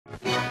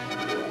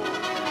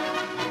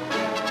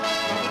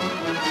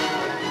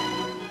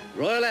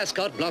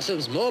Ascot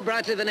blossoms more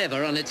brightly than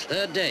ever on its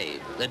third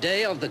day, the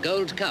day of the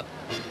Gold Cup.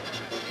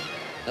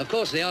 Of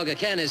course, the Aga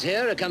Khan is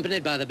here,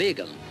 accompanied by the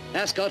Begum.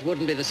 Ascot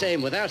wouldn't be the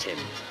same without him.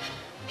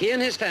 He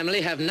and his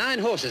family have 9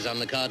 horses on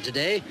the card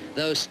today,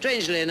 though,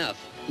 strangely enough,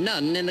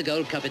 none in the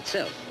Gold Cup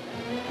itself.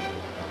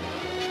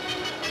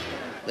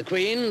 The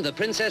Queen, the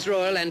Princess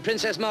Royal and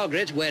Princess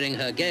Margaret, wearing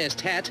her gayest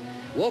hat,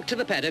 walk to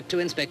the paddock to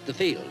inspect the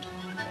field.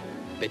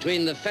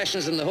 Between the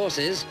fashions and the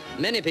horses,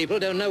 many people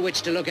don't know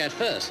which to look at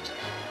first.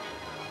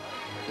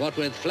 What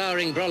with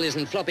flowering brollies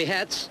and floppy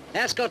hats,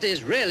 Ascot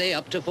is really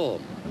up to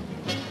form.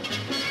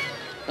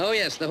 Oh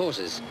yes, the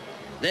horses.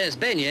 There's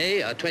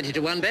Beignet, a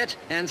 20-to-1 bet,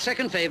 and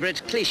second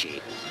favourite,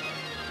 Clichy.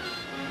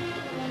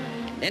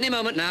 Any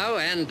moment now,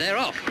 and they're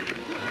off.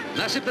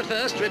 Macip the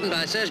first, ridden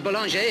by Serge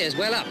Boullenger, is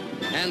well up,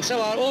 and so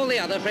are all the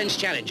other French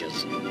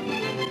challengers.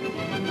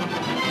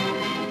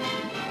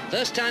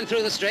 First time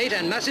through the straight,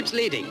 and Macip's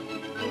leading.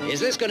 Is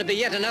this going to be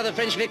yet another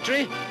French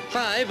victory?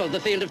 5 of the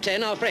field of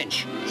 10 are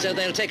French, so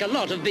they'll take a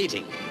lot of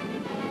beating.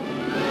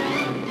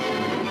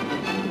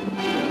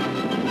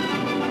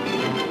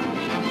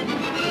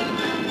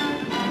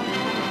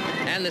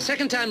 And the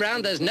second time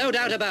round, there's no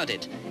doubt about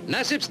it.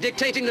 Macip's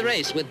dictating the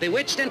race with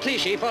Bewitched and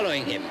Clichy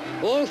following him.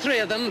 All 3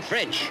 of them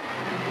French.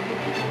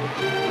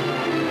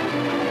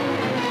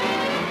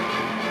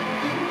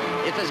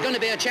 If there's going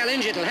to be a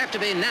challenge, it'll have to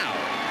be now.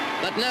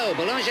 But no,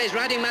 Boullenger's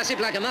riding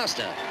Macip like a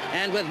master,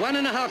 and with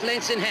 1.5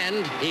 lengths in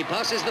hand, he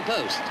passes the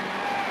post.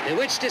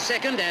 Bewitched is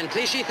second and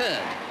Clichy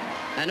third.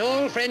 An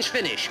all-French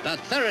finish, but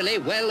thoroughly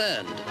well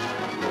earned.